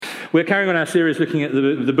We're carrying on our series looking at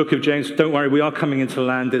the book of James. Don't worry, we are coming into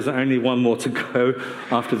land. There's only one more to go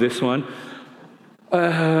after this one.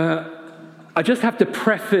 I just have to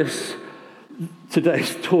preface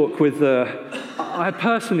today's talk with, I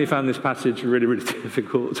personally found this passage really, really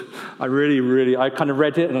difficult. I kind of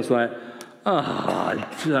read it and I was like,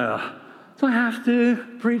 do I have to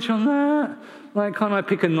preach on that? Like, can't I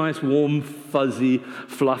pick a nice, warm, fuzzy,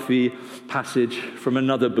 fluffy passage from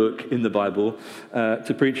another book in the Bible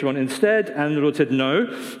to preach on instead? And the Lord said,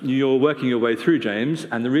 no, you're working your way through James,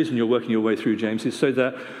 and the reason you're working your way through James is so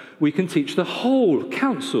that we can teach the whole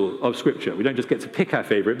counsel of Scripture. We don't just get to pick our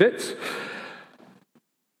favorite bits.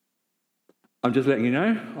 I'm just letting you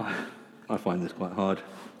know, I find this quite hard.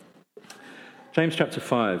 James chapter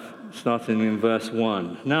 5, starting in verse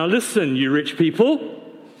 1. Now listen, you rich people.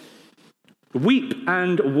 Weep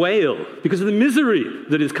and wail because of the misery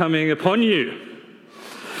that is coming upon you.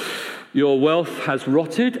 Your wealth has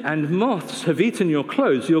rotted and moths have eaten your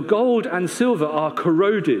clothes. Your gold and silver are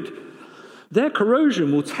corroded. Their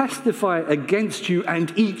corrosion will testify against you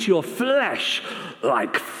and eat your flesh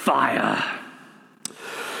like fire.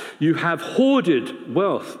 You have hoarded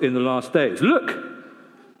wealth in the last days. Look,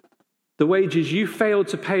 the wages you failed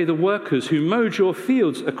to pay the workers who mowed your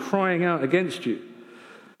fields are crying out against you.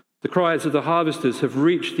 The cries of the harvesters have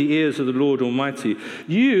reached the ears of the Lord Almighty.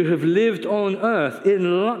 You have lived on earth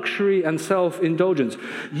in luxury and self-indulgence.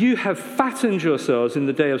 You have fattened yourselves in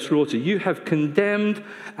the day of slaughter. You have condemned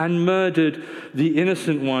and murdered the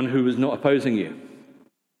innocent one who was not opposing you.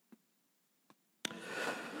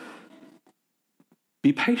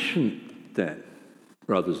 Be patient then,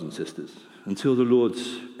 brothers and sisters, until the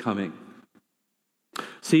Lord's coming.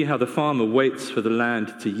 See how the farmer waits for the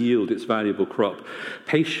land to yield its valuable crop,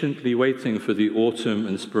 patiently waiting for the autumn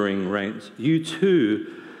and spring rains. You too,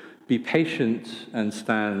 be patient and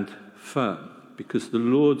stand firm, because the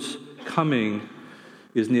Lord's coming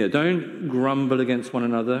is near. Don't grumble against one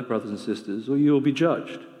another, brothers and sisters, or you'll be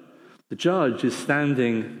judged. The judge is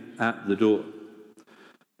standing at the door.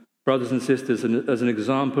 Brothers and sisters, as an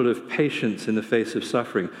example of patience in the face of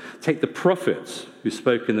suffering, take the prophets who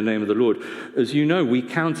spoke in the name of the Lord. As you know, we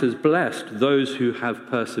count as blessed those who have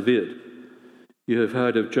persevered. You have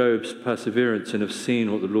heard of Job's perseverance and have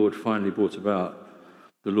seen what the Lord finally brought about.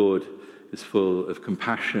 The Lord is full of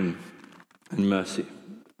compassion and mercy.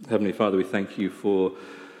 Heavenly Father, we thank you for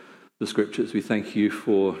the Scriptures. We thank you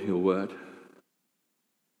for your word.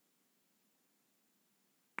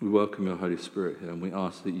 We welcome your Holy Spirit here, and we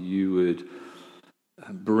ask that you would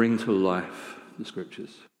bring to life the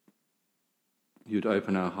Scriptures. You'd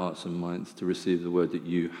open our hearts and minds to receive the word that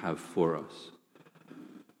you have for us.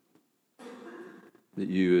 That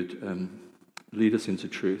you would lead us into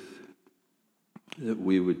truth. That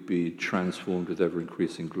we would be transformed with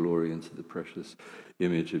ever-increasing glory into the precious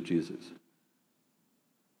image of Jesus.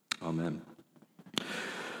 Amen.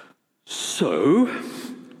 So,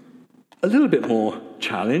 a little bit more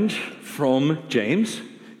challenge from James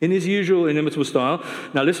in his usual inimitable style.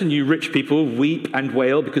 Now listen, you rich people, weep and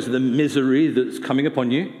wail because of the misery that's coming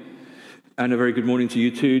upon you. And a very good morning to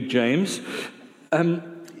you too, James.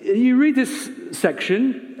 You read this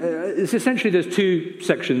section. It's essentially, there's two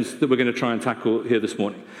sections that we're going to try and tackle here this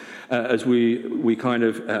morning as we kind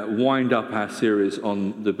of wind up our series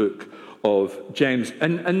on the book of James.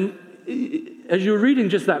 And as you're reading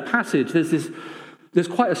just that passage, there's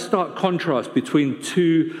quite a stark contrast between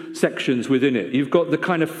two sections within it. You've got the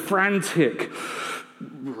kind of frantic,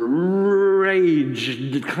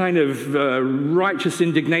 rage, kind of righteous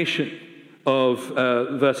indignation of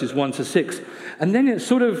verses 1 to 6. And then it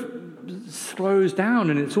sort of slows down,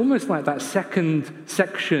 and it's almost like that second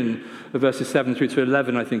section of verses 7 through to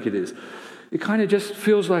 11, I think it is. It kind of just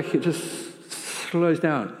feels like it just slows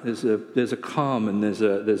down. There's a calm, and there's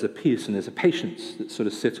a peace, and there's a patience that sort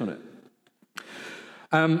of sit on it.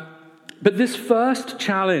 But this first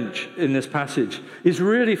challenge in this passage is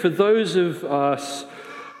really for those of us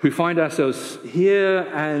who find ourselves here,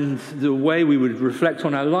 and the way we would reflect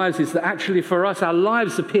on our lives is that actually for us, our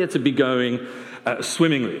lives appear to be going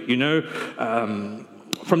swimmingly. You know,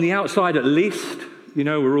 from the outside at least, you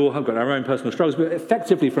know, we all have got our own personal struggles, but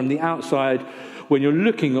effectively from the outside, when you're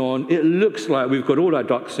looking on, it looks like we've got all our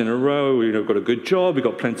ducks in a row. You know, we've got a good job, we've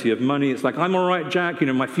got plenty of money. It's like, I'm all right, Jack, you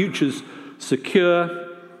know, my future's secure.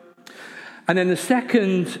 And then the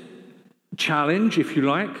second challenge, if you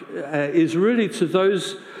like, is really to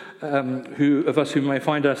those of us who may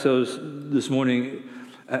find ourselves this morning,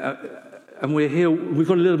 and we're here, we've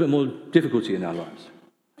got a little bit more difficulty in our lives.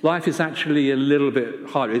 Life is actually a little bit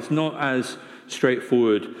harder. It's not as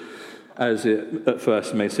straightforward as it at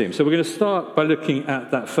first may seem. So we're going to start by looking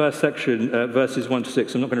at that first section, verses 1 to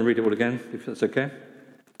 6. I'm not going to read it all again, if that's okay.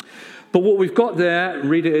 But what we've got there,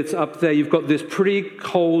 read it, it's up there. You've got this pretty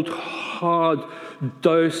cold, hard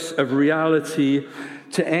dose of reality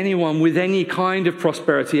to anyone with any kind of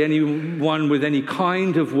prosperity, anyone with any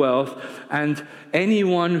kind of wealth, and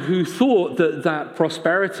anyone who thought that that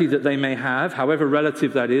prosperity that they may have, however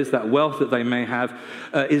relative that is, that wealth that they may have,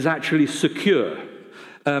 is actually secure.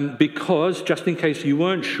 Because, just in case you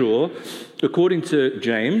weren't sure, according to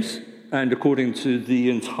James and according to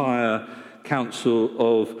the entire counsel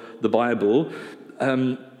of the Bible,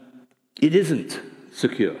 it isn't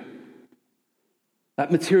secure.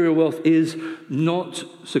 That material wealth is not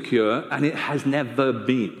secure, and it has never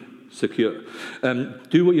been secure.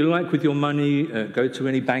 Do what you like with your money. Go to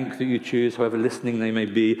any bank that you choose, however listening they may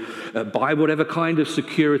be. Buy whatever kind of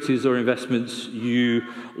securities or investments you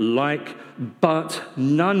like, but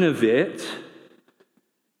none of it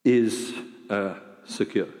is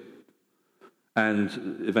secure. And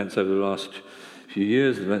events over the last few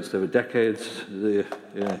years, events over decades, the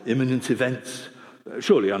imminent events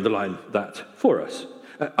surely underline that for us.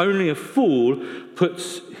 Only a fool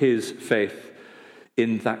puts his faith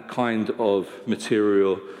in that kind of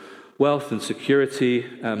material wealth and security,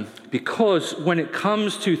 because when it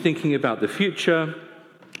comes to thinking about the future,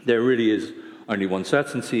 there really is only one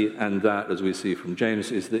certainty, and that, as we see from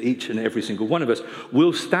James, is that each and every single one of us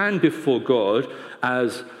will stand before God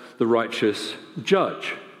as the righteous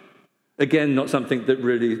judge. Again, not something that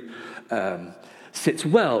really sits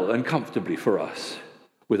well and comfortably for us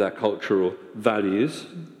with our cultural values,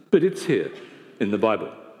 but it's here in the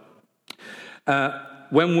Bible.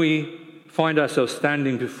 When we find ourselves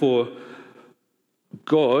standing before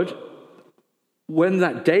God, when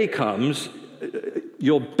that day comes,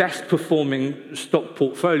 your best performing stock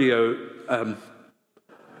portfolio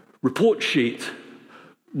report sheet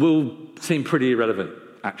will seem pretty irrelevant,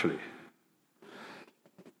 actually.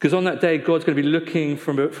 Because on that day, God's going to be looking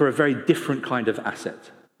for a very different kind of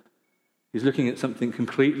asset. He's looking at something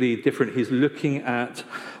completely different. He's looking at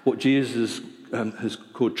what Jesus has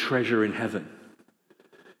called treasure in heaven.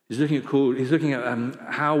 He's looking at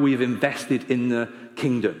how we've invested in the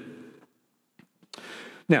kingdom.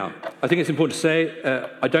 Now, I think it's important to say,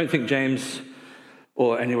 I don't think James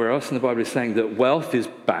or anywhere else in the Bible is saying that wealth is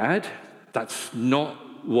bad. That's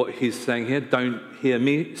not what he's saying here. Don't hear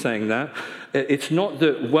me saying that. It's not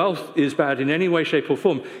that wealth is bad in any way, shape, or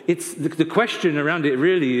form. It's the question around it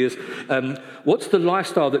really is, what's the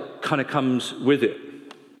lifestyle that kind of comes with it?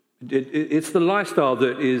 It's the lifestyle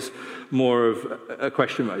that is more of a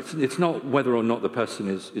question mark. It's not whether or not the person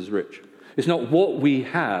is rich. It's not what we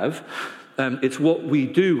have. It's what we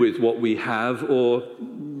do with what we have, or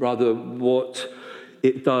rather what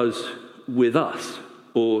it does with us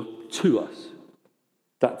or to us.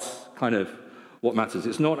 That's kind of what matters.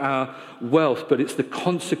 It's not our wealth, but it's the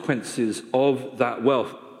consequences of that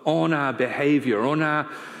wealth on our behavior, on our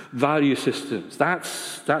value systems.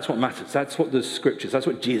 That's what matters. That's what the scriptures, that's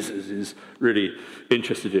what Jesus is really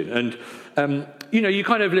interested in. And, you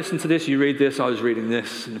kind of listen to this, you read this, I was reading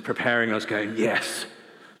this and preparing, I was going, yes,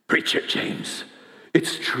 preach it, James.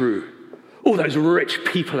 It's true. All those rich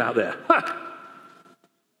people out there. Ha!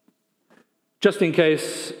 Just in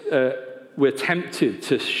case we're tempted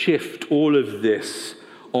to shift all of this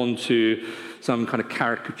onto some kind of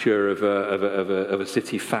caricature of a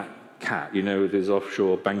city fat cat, with his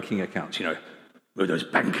offshore banking accounts, with those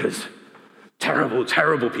bankers. Terrible,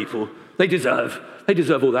 terrible people. They deserve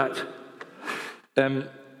all that.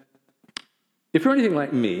 If you're anything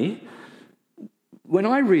like me, when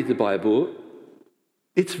I read the Bible,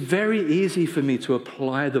 it's very easy for me to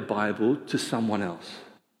apply the Bible to someone else.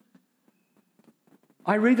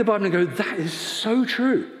 I read the Bible and go, that is so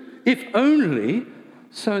true. If only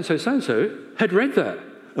so-and-so had read that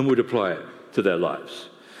and would apply it to their lives.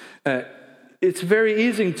 It's very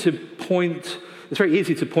easy to point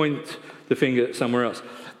the finger at somewhere else.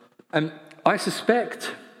 And I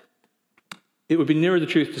suspect it would be nearer the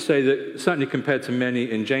truth to say that, certainly compared to many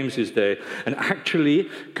in James's day, and actually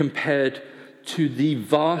compared to the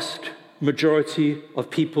vast majority of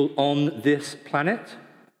people on this planet,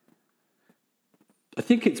 I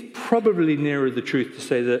think it's probably nearer the truth to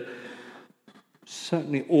say that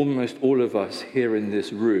certainly almost all of us here in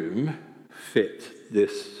this room fit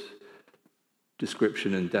this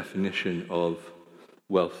description and definition of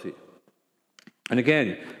wealthy. And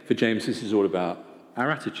again, for James, this is all about our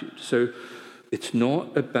attitude. So it's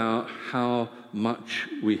not about how much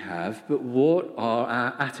we have, but what are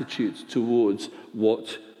our attitudes towards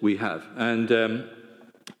what we have. And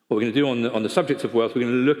what we're going to do on the subject of wealth, we're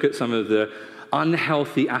going to look at some of the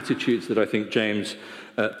unhealthy attitudes that I think James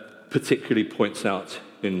particularly points out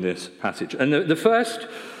in this passage. And the first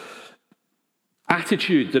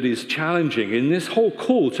attitude that is challenging in this whole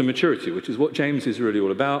call to maturity, which is what James is really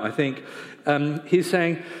all about, I think, he's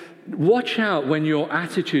saying, watch out when your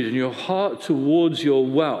attitude and your heart towards your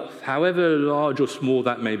wealth, however large or small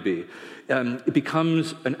that may be, it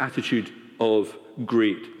becomes an attitude of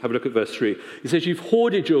greed. Have a look at verse 3. He says, you've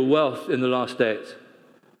hoarded your wealth in the last days.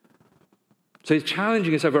 So he's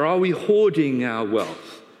challenging us over, are we hoarding our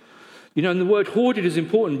wealth? You know, and the word hoarded is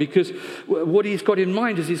important because what he's got in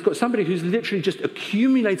mind is he's got somebody who's literally just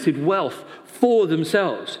accumulated wealth for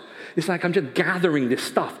themselves. It's like, I'm just gathering this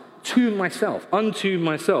stuff to myself, unto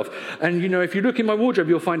myself. And, you know, if you look in my wardrobe,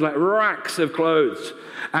 you'll find like racks of clothes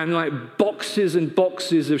and like boxes and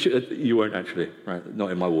boxes of shit. You won't actually, right?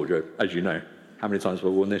 Not in my wardrobe, as you know. How many times have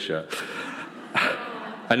I worn this shirt?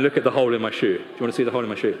 And look at the hole in my shoe. Do you want to see the hole in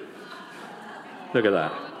my shoe? Look at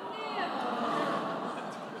that.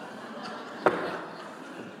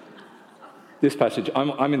 This passage,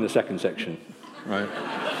 I'm in the second section, right?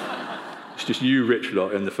 It's just you rich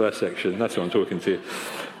lot in the first section. That's what I'm talking to.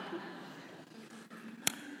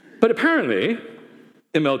 But apparently,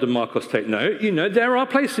 Imelda Marcos take note, you know, there are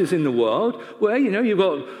places in the world where, you know, you've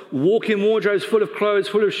got walk-in wardrobes full of clothes,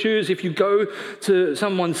 full of shoes. If you go to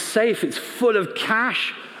someone's safe, it's full of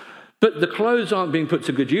cash. But the clothes aren't being put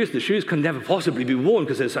to good use. The shoes can never possibly be worn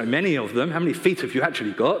because there's so many of them. How many feet have you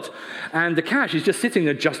actually got? And the cash is just sitting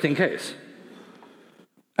there just in case.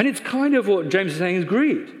 And it's kind of what James is saying is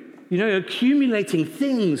greed. You know, accumulating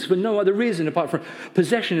things for no other reason apart from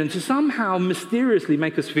possession and to somehow mysteriously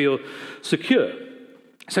make us feel secure.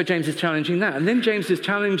 So James is challenging that. And then James is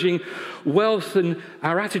challenging wealth and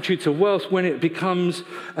our attitude to wealth when it becomes,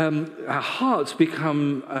 our hearts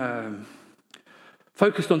become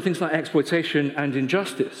focused on things like exploitation and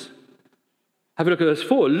injustice. Have a look at verse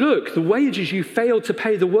 4. Look, the wages you failed to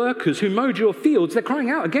pay the workers who mowed your fields, they're crying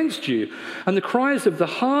out against you. And the cries of the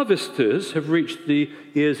harvesters have reached the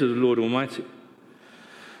ears of the Lord Almighty.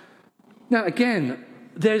 Now, again,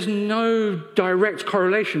 there's no direct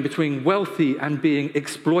correlation between wealthy and being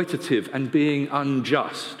exploitative and being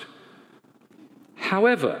unjust.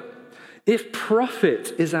 However, if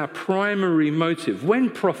profit is our primary motive,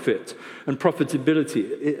 when profit and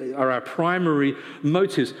profitability are our primary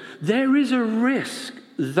motives, there is a risk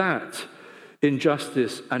that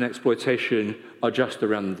injustice and exploitation are just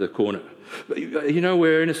around the corner. You know,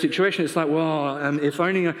 we're in a situation, it's like, well, if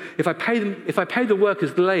I pay the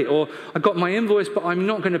workers late, or I got my invoice, but I'm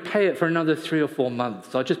not going to pay it for another 3 or 4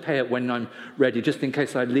 months. I'll just pay it when I'm ready, just in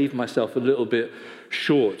case I leave myself a little bit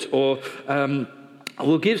short. Or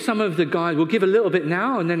we'll give some of the guys, we'll give a little bit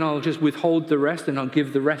now, and then I'll just withhold the rest, and I'll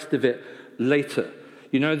give the rest of it later.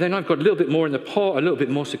 You know, then I've got a little bit more in the pot, a little bit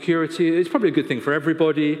more security. It's probably a good thing for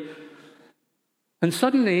everybody. And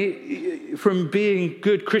suddenly, from being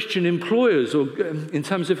good Christian employers, or in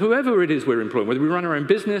terms of whoever it is we're employing, whether we run our own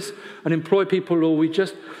business and employ people, or we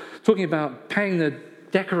just talking about paying the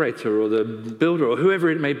decorator or the builder or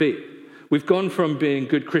whoever it may be, we've gone from being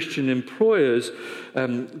good Christian employers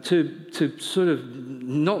to sort of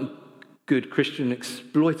not good Christian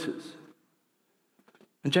exploiters.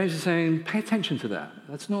 And James is saying, pay attention to that.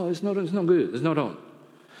 It's not good. It's not on.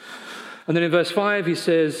 And then in verse 5, he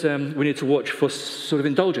says we need to watch for sort of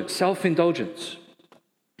indulgence, self-indulgence.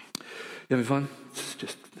 You having fun? It's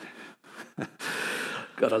just,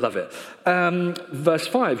 God, I love it. Verse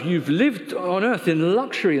 5, you've lived on earth in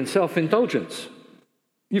luxury and self-indulgence.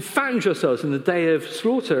 You've fattened yourselves in the day of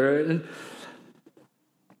slaughter. And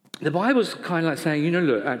the Bible's kind of like saying, you know,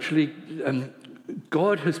 look, actually,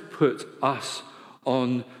 God has put us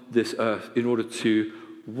on this earth in order to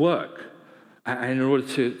work. And in order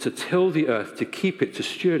to till the earth, to keep it, to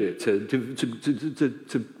steward it,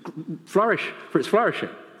 to flourish, for its flourishing.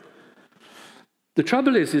 The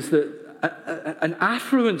trouble is that an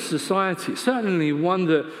affluent society, certainly one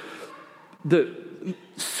that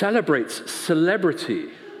celebrates celebrity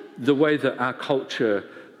the way that our culture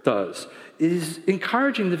does, is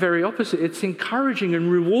encouraging the very opposite. It's encouraging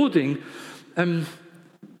and rewarding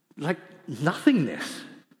like nothingness.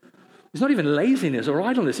 It's not even laziness or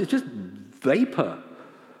idleness. It's just vapor.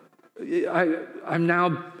 I'm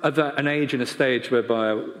now at an age and a stage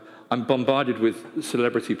whereby I'm bombarded with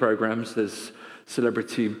celebrity programs. There's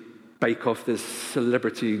Celebrity Bake Off, there's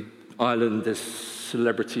Celebrity Island, there's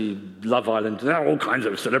Celebrity Love Island. There are all kinds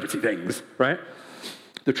of celebrity things, right?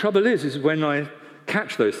 The trouble is when I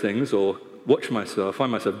catch those things or watch myself,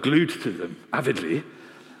 find myself glued to them avidly,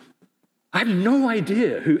 I have no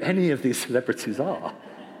idea who any of these celebrities are.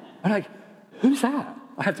 I'm like, who's that?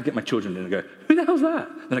 I have to get my children in and go, who the hell's that?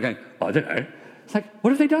 And they're going, oh, I don't know. It's like,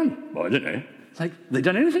 what have they done? Well, I don't know. It's like, they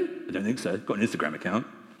done anything? I don't think so. Got an Instagram account.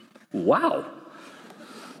 Wow.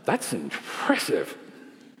 That's impressive.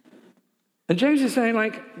 And James is saying,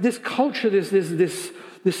 like, this culture, this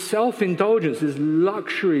self-indulgence, this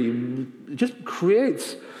luxury, just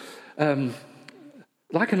creates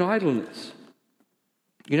like an idleness.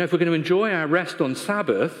 You know, if we're going to enjoy our rest on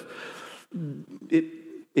Sabbath,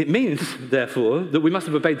 it means, therefore, that we must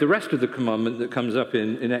have obeyed the rest of the commandment that comes up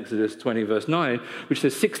in Exodus 20, verse 9, which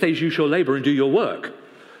says, 6 days you shall labor and do your work.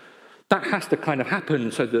 That has to kind of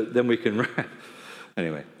happen so that then we can rest.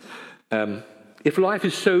 Anyway, if life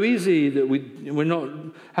is so easy that we're not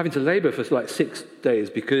having to labor for like 6 days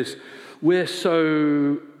because we're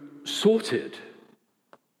so sorted,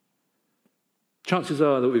 chances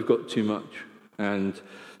are that we've got too much, and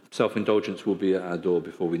self-indulgence will be at our door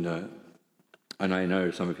before we know it. And I know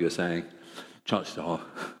some of you are saying, chances are,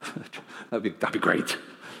 that'd be great.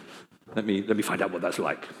 Let me find out what that's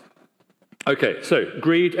like. Okay, so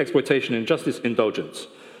greed, exploitation, injustice, indulgence.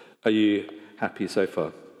 Are you happy so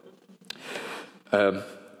far?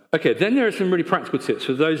 Okay, then there are some really practical tips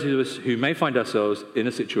for those of us who may find ourselves in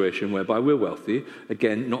a situation whereby we're wealthy,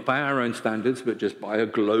 again, not by our own standards, but just by a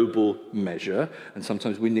global measure. And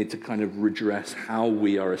sometimes we need to kind of redress how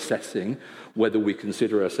we are assessing whether we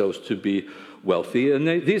consider ourselves to be wealthy. And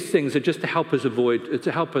these things are just to help us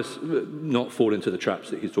not fall into the traps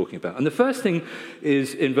that he's talking about. And the first thing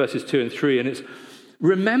is in verses 2 and 3, and it's,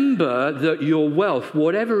 remember that your wealth,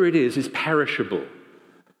 whatever it is perishable.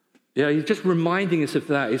 Yeah, he's just reminding us of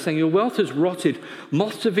that. He's saying your wealth has rotted,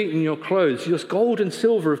 moths have eaten your clothes, your gold and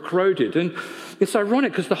silver have corroded. And it's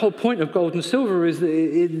ironic because the whole point of gold and silver is that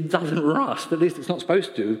it doesn't rust. At least it's not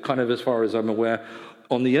supposed to, kind of as far as I'm aware,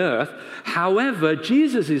 on the earth. However,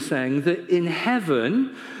 Jesus is saying that in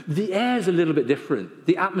heaven, the air is a little bit different.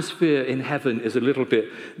 The atmosphere in heaven is a little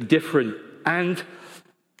bit different. And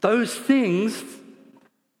those things,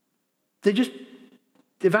 they just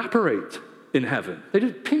evaporate in heaven. They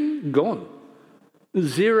just ping, gone.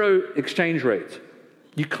 Zero exchange rate.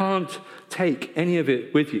 You can't take any of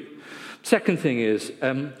it with you. Second thing is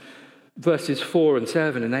verses 4 and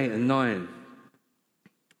 7 and 8 and 9.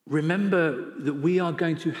 Remember that we are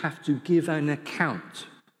going to have to give an account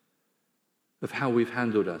of how we've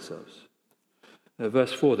handled ourselves.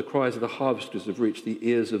 Verse 4, the cries of the harvesters have reached the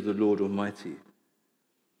ears of the Lord Almighty.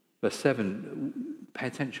 Verse 7, pay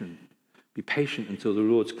attention. Be patient until the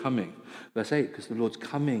Lord's coming. Verse 8, because the Lord's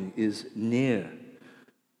coming is near.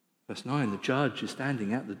 Verse 9, the judge is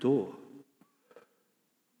standing at the door.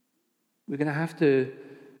 We're going to have to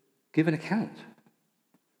give an account.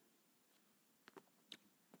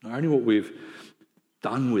 Not only what we've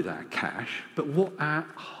done with our cash, but what our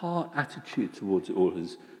heart attitude towards it all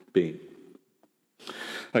has been.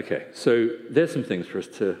 Okay, so there's some things for us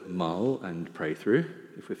to mull and pray through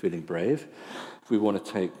if we're feeling brave. If we want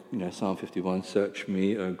to take, Psalm 51, search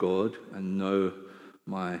me, O God, and know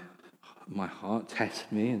my heart,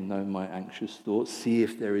 test me and know my anxious thoughts, see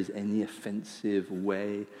if there is any offensive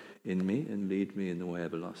way in me and lead me in the way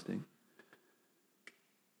everlasting.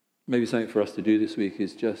 Maybe something for us to do this week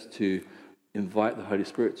is just to invite the Holy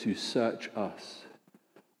Spirit to search us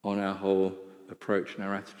on our whole approach and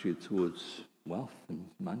our attitude towards wealth and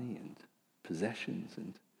money and possessions,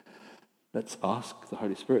 and let's ask the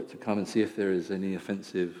Holy Spirit to come and see if there is any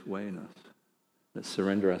offensive way in us. Let's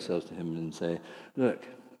surrender ourselves to him and say, look,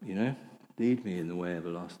 lead me in the way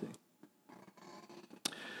everlasting.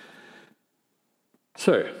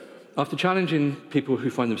 So, after challenging people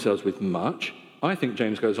who find themselves with much, I think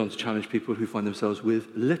James goes on to challenge people who find themselves with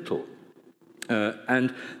little.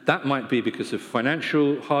 And that might be because of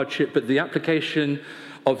financial hardship, but the application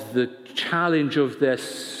of the challenge of their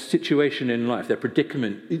situation in life, their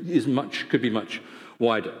predicament, could be much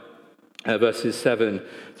wider. Verses 7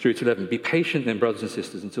 through to 11. Be patient then, brothers and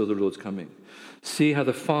sisters, until the Lord's coming. See how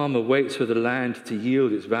the farmer waits for the land to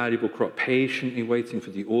yield its valuable crop, patiently waiting for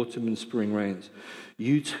the autumn and spring rains.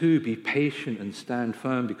 You too be patient and stand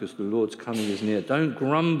firm, because the Lord's coming is near. Don't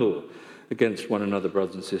grumble against one another,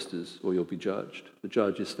 brothers and sisters, or you'll be judged. The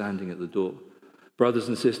judge is standing at the door. Brothers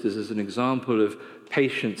and sisters, as an example of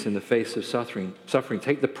patience in the face of suffering,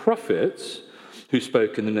 take the prophets who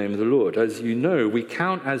spoke in the name of the Lord. As you know, we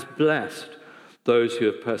count as blessed those who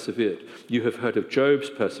have persevered. You have heard of Job's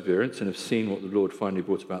perseverance and have seen what the Lord finally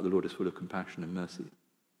brought about. The Lord is full of compassion and mercy.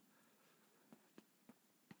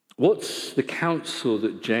 What's the counsel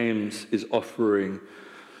that James is offering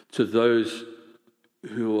to those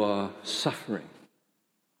who are suffering?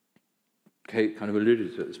 Kate kind of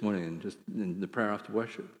alluded to it this morning and just in the prayer after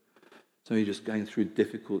worship. Some of you just going through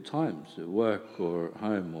difficult times at work or at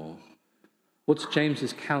home or What's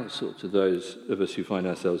James's counsel to those of us who find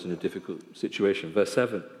ourselves in a difficult situation? Verse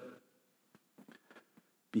 7.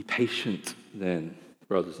 Be patient then,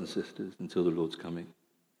 brothers and sisters, until the Lord's coming.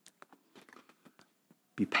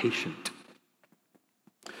 Be patient.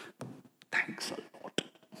 Thanks a lot.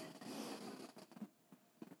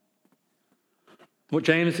 What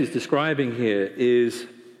James is describing here is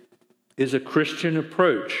a Christian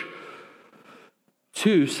approach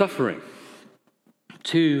to suffering,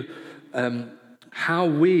 to how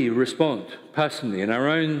we respond personally in our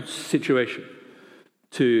own situation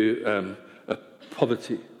to a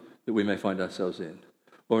poverty that we may find ourselves in,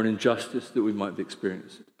 or an injustice that we might be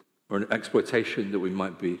experiencing, or an exploitation that we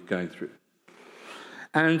might be going through.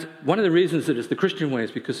 And one of the reasons that it's the Christian way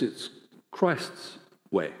is because it's Christ's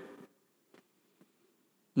way.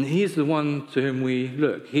 And he's the one to whom we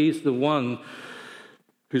look. He's the one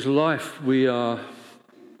whose life we are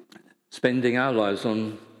spending our lives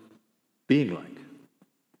on being like.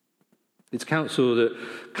 It's counsel that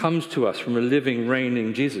comes to us from a living,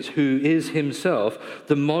 reigning Jesus, who is himself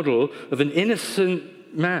the model of an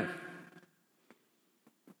innocent man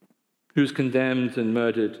who was condemned and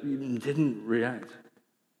murdered, didn't react,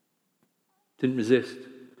 didn't resist.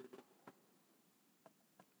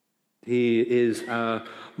 He is our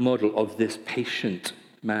model of this patient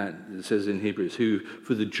man, it says in Hebrews, who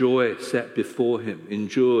for the joy set before him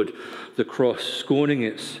endured the cross, scorning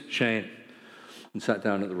its shame, and sat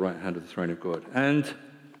down at the right hand of the throne of God. And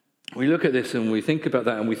we look at this and we think about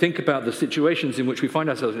that, and we think about the situations in which we find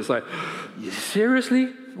ourselves. It's like, seriously?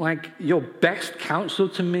 Like, your best counsel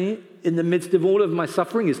to me in the midst of all of my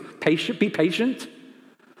suffering is patient, be patient?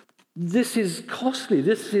 This is costly.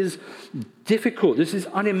 This is difficult. This is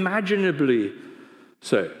unimaginably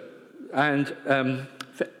so. And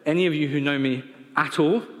for any of you who know me at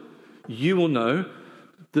all, you will know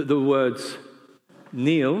that the words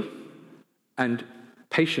kneel and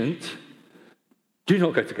patient do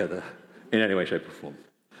not go together in any way, shape, or form.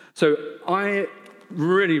 So I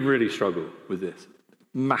really, really struggle with this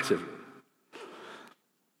massively.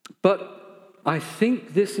 But I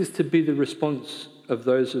think this is to be the response of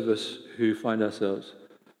those of us who find ourselves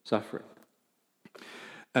suffering.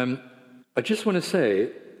 I just want to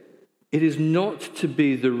say, it is not to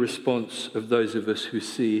be the response of those of us who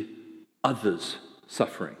see others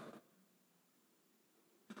suffering.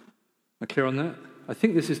 Am I clear on that? I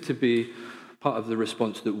think this is to be part of the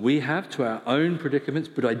response that we have to our own predicaments,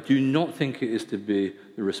 but I do not think it is to be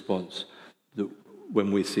the response that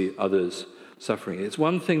when we see others suffering. It's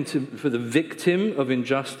one thing for the victim of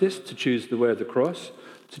injustice to choose the way of the cross,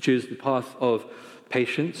 to choose the path of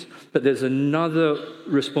patience, but there's another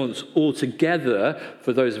response altogether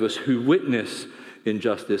for those of us who witness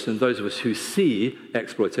injustice and those of us who see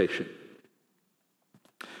exploitation.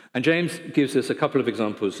 And James gives us a couple of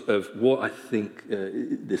examples of what I think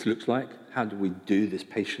this looks like. How do we do this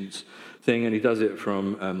patience thing? And he does it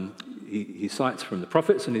from, he cites from the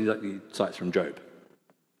prophets, and he cites from Job.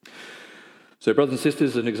 So, brothers and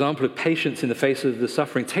sisters, an example of patience in the face of the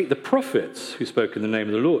suffering. Take the prophets who spoke in the name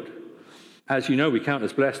of the Lord. As you know, we count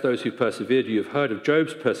as blessed those who persevered. You have heard of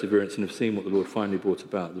Job's perseverance and have seen what the Lord finally brought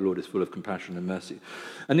about. The Lord is full of compassion and mercy.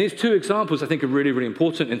 And these two examples, I think, are really, really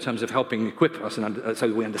important in terms of helping equip us and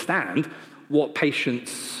so we understand what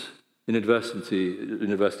patience in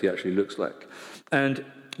adversity actually looks like. And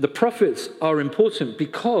the prophets are important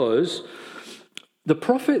because the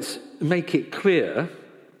prophets make it clear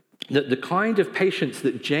that the kind of patience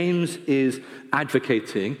that James is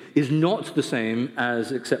advocating is not the same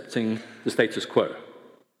as accepting the status quo.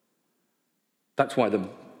 That's why the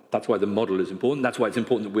model is important. That's why it's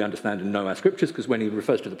important that we understand and know our scriptures, because when he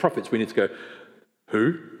refers to the prophets, we need to go,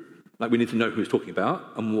 who? Like, we need to know who he's talking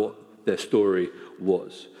about and what their story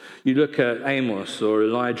was. You look at Amos or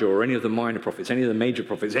Elijah or any of the minor prophets, any of the major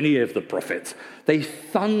prophets, any of the prophets, they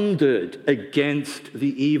thundered against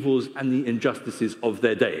the evils and the injustices of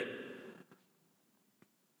their day.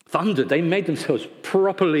 Thundered. They made themselves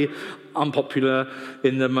properly unpopular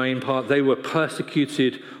in the main part. They were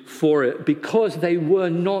persecuted for it because they were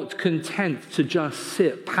not content to just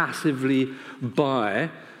sit passively by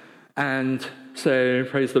and say,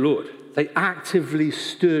 praise the Lord. They actively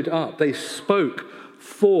stood up. They spoke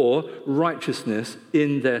for righteousness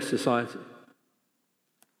in their society.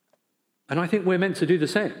 And I think we're meant to do the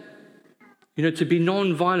same. You know, to be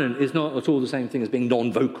non-violent is not at all the same thing as being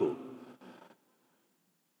non-vocal.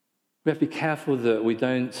 We have to be careful that we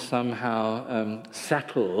don't somehow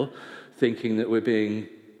settle thinking that we're being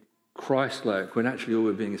Christ-like when actually all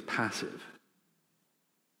we're being is passive.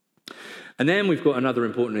 And then we've got another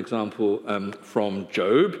important example from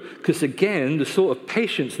Job, because again, the sort of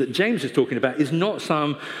patience that James is talking about is not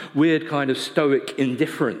some weird kind of stoic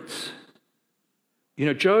indifference. You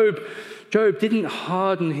know, Job didn't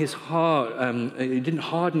harden his heart. He didn't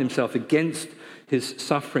harden himself against his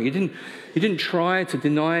suffering. He didn't try to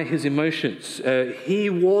deny his emotions. He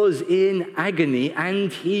was in agony,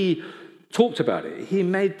 and he talked about it. He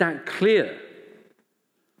made that clear.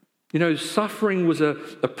 You know, suffering was a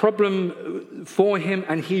problem for him,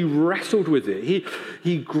 and he wrestled with it.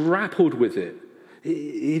 He grappled with it.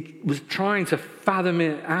 He was trying to fathom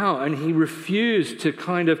it out, and he refused to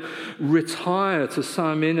kind of retire to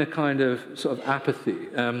some inner kind of sort of apathy.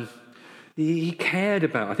 He cared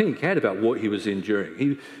about what he was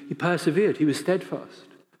enduring. He persevered. He was steadfast.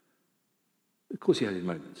 Of course, he had his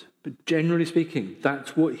moments, but generally speaking,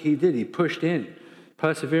 that's what he did. He pushed in.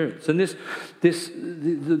 Perseverance. And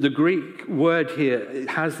the Greek word here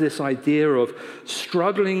has this idea of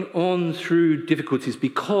struggling on through difficulties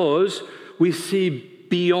because we see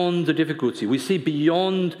beyond the difficulty. We see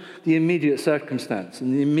beyond the immediate circumstance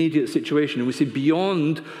and the immediate situation, and we see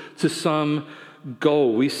beyond to some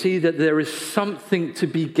goal. We see that there is something to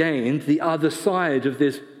be gained the other side of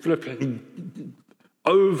this flipping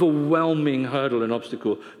overwhelming hurdle and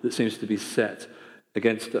obstacle that seems to be set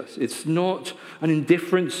against us. It's not an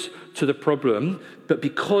indifference to the problem, but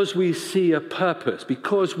because we see a purpose,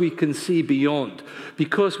 because we can see beyond,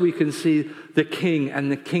 because we can see the King and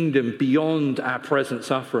the kingdom beyond our present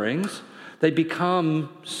sufferings, they become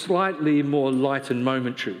slightly more light and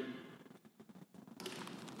momentary.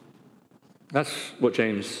 That's what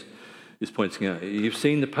James is pointing out. You've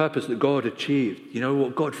seen the purpose that God achieved. You know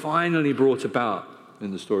what God finally brought about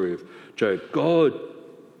in the story of Job. God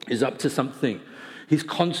is up to something. He's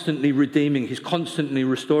constantly redeeming, he's constantly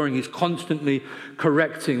restoring, he's constantly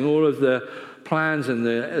correcting all of the plans and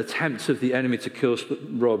the attempts of the enemy to kill,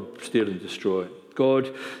 rob, steal, and destroy.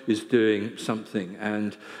 God is doing something.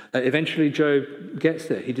 And eventually Job gets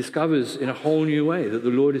there. He discovers in a whole new way that the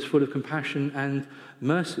Lord is full of compassion and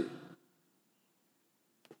mercy.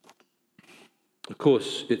 Of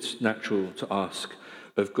course, it's natural to ask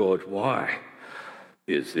of God, why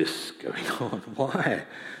is this going on?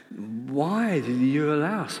 Why do you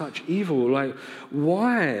allow such evil? Like,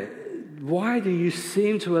 why do you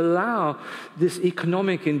seem to allow this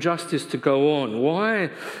economic injustice to go on? Why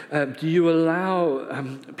do you allow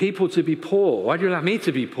people to be poor? Why do you allow me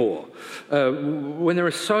to be poor? When there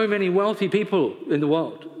are so many wealthy people in the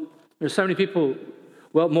world, there are so many people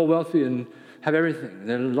more wealthy and have everything.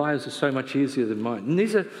 Their lives are so much easier than mine. And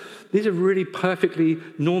these are really perfectly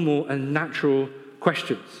normal and natural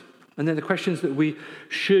questions. And they're the questions that we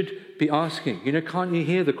should be asking. You know, can't you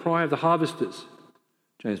hear the cry of the harvesters?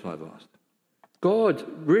 James might have asked. God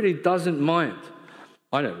really doesn't mind,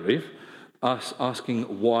 I don't believe, us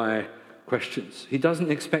asking why questions. He doesn't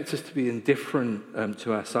expect us to be indifferent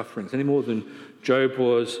to our sufferings any more than Job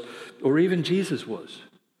was or even Jesus was.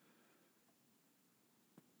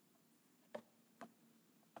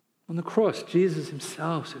 On the cross, Jesus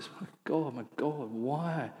himself says, my God,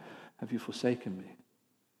 why have you forsaken me?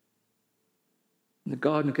 In the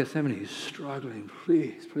Garden of Gethsemane, he's struggling.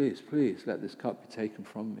 Please, please, please, let this cup be taken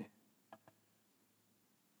from me.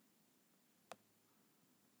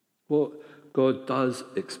 What God does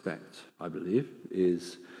expect, I believe,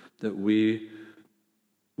 is that we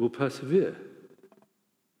will persevere.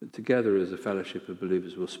 That together as a fellowship of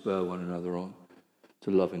believers, we'll spur one another on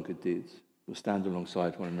to love and good deeds. We'll stand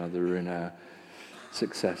alongside one another in our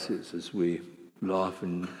successes as we laugh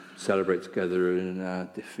and celebrate together, in our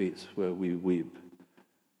defeats where we weep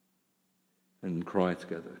and cry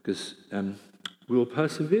together, because we will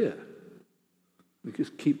persevere. We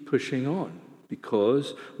just keep pushing on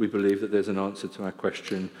because we believe that there's an answer to our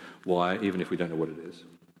question, why, even if we don't know what it is.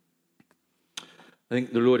 I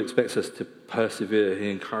think the Lord expects us to persevere.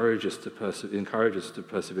 He encourages us to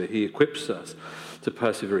persevere. He equips us to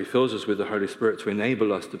persevere. He fills us with the Holy Spirit to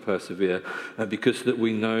enable us to persevere because that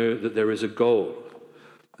we know that there is a goal.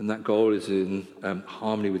 And that goal is in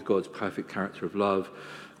harmony with God's perfect character of love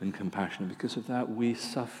and compassion. And because of that, we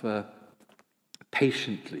suffer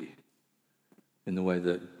patiently in the way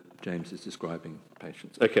that James is describing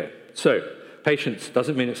patience. Okay, so patience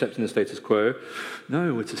doesn't mean accepting the status quo.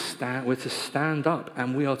 No, we're to stand up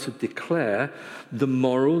and we are to declare the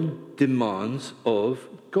moral demands of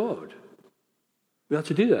God. We are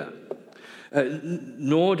to do that.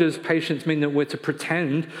 Nor does patience mean that we're to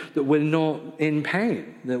pretend that we're not in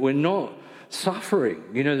pain, that we're not suffering,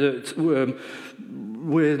 that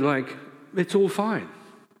we're like, it's all fine.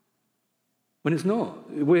 When it's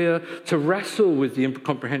not. We're to wrestle with the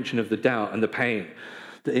incomprehension of the doubt and the pain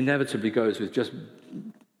that inevitably goes with just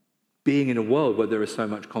being in a world where there is so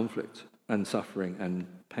much conflict and suffering and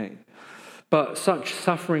pain. But such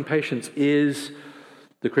suffering patience is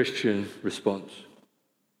the Christian response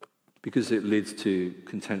because it leads to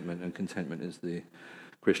contentment, and contentment is the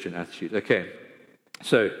Christian attitude. Okay,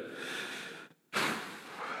 so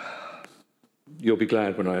you'll be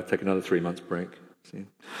glad when I take another 3 months break. See?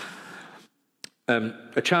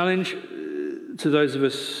 A challenge to those of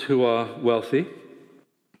us who are wealthy.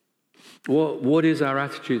 What is our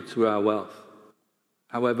attitude to our wealth?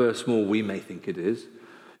 However small we may think it is,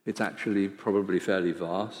 it's actually probably fairly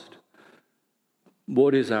vast.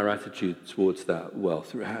 What is our attitude towards that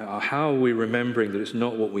wealth? How are we remembering that it's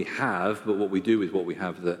not what we have, but what we do with what we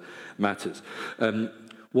have that matters?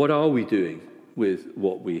 What are we doing with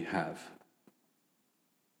what we have?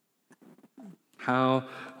 How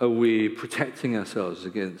are we protecting ourselves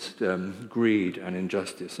against greed and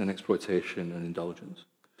injustice and exploitation and indulgence?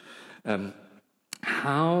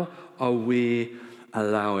 How are we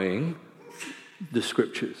allowing the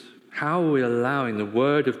Scriptures? How are we allowing the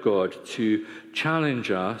Word of God to challenge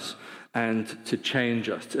us and to change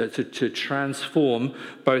us, to transform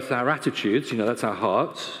both our attitudes, that's our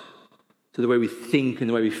hearts, to the way we think and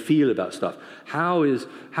the way we feel about stuff. How is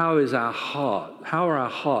our heart, how are our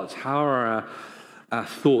hearts, how are our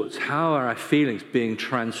thoughts, how are our feelings being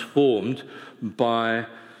transformed by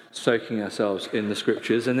soaking ourselves in the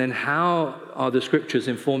Scriptures? And then how are the Scriptures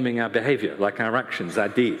informing our behavior, like our actions, our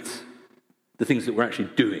deeds, the things that we're actually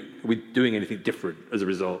doing? Are we doing anything different as a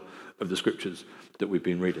result of the Scriptures that we've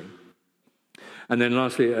been reading? And then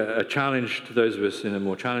lastly, a challenge to those of us in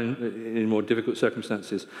more difficult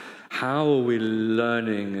circumstances. How are we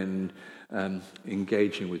learning and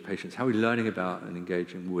engaging with patience? How are we learning about and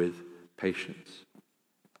engaging with patience?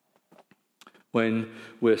 When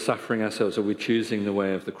we're suffering ourselves, are we choosing the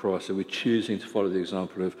way of the cross? Are we choosing to follow the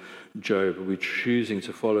example of Job? Are we choosing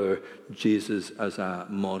to follow Jesus as our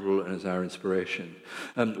model and as our inspiration?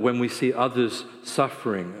 When we see others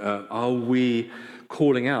suffering, are we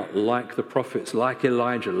calling out like the prophets, like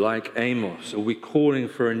Elijah, like Amos? Are we calling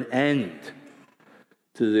for an end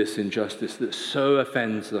to this injustice that so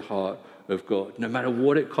offends the heart of God, no matter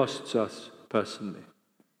what it costs us personally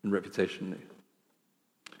and reputationally?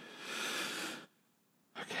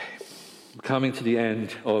 Coming to the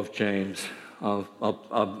end of James,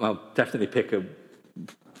 I'll definitely pick a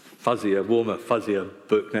warmer, fuzzier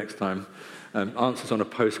book next time. Answers on a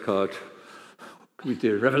postcard. What can we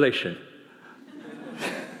do? Revelation.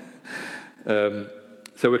 So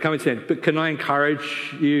we're coming to the end. But can I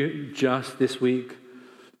encourage you just this week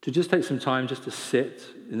to just take some time just to sit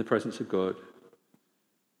in the presence of God?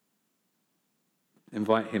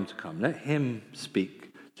 Invite him to come. Let him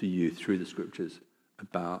speak to you through the Scriptures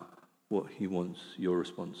about what he wants your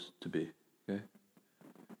response to be. Okay?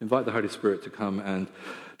 Invite the Holy Spirit to come and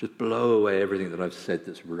just blow away everything that I've said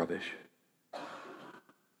that's rubbish.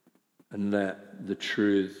 And let the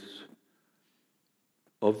truths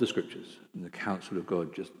of the Scriptures and the counsel of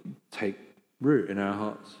God just take root in our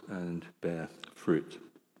hearts and bear fruit.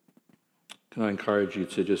 Can I encourage you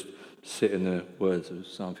to just sit in the words of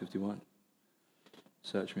Psalm 51?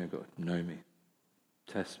 Search me, O God, know me.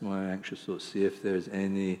 Test my anxious thoughts, see if there is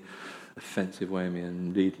any offensive way in me,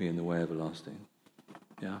 and lead me in the way everlasting.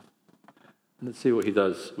 Yeah? And let's see what he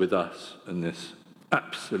does with us in this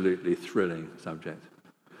absolutely thrilling subject.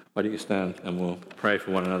 Why don't you stand and we'll pray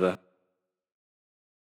for one another.